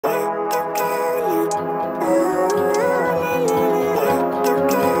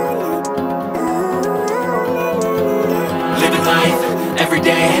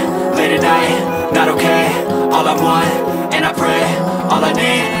all I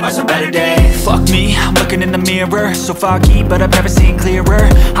need are some better days. Fuck me, I'm looking in the mirror, so foggy, but I've never seen clearer.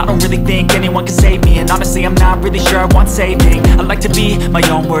 I don't really think anyone can save me, and honestly I'm not really sure I want saving. I like to be my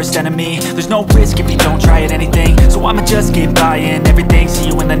own worst enemy. There's no risk if you don't try at anything, so I'ma just keep buying everything. See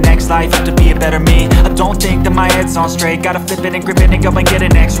you in the next life, have to be a better me. I don't think that my head's on straight, gotta flip it and grip it and go and get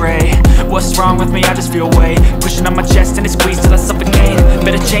an x-ray. What's wrong with me? I just feel weight pushing on my chest and it squeezes till I suffocate.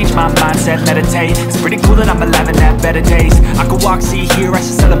 Better change my mindset, meditate. It's pretty cool that I'm alive and have better days. I could walk, see, hear, I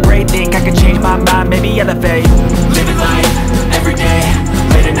should celebrate. Think I could change my mind, maybe elevate. Living life, everyday,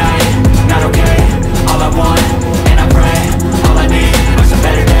 late at night, not okay. All I want, and I pray, all I need are some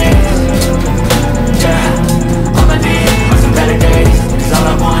better days. Yeah, all I need are some better days. Cause all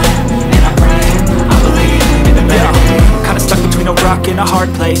I want, and I pray, I believe in the better days. Kinda stuck between a rock and a hard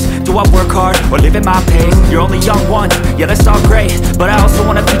place. Do I work hard or live at my pace? You're only young once, yeah that's all great, but I also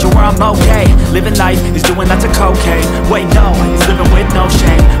want a future where I'm okay. Living life is doing lots of cocaine. Wait no, it's living with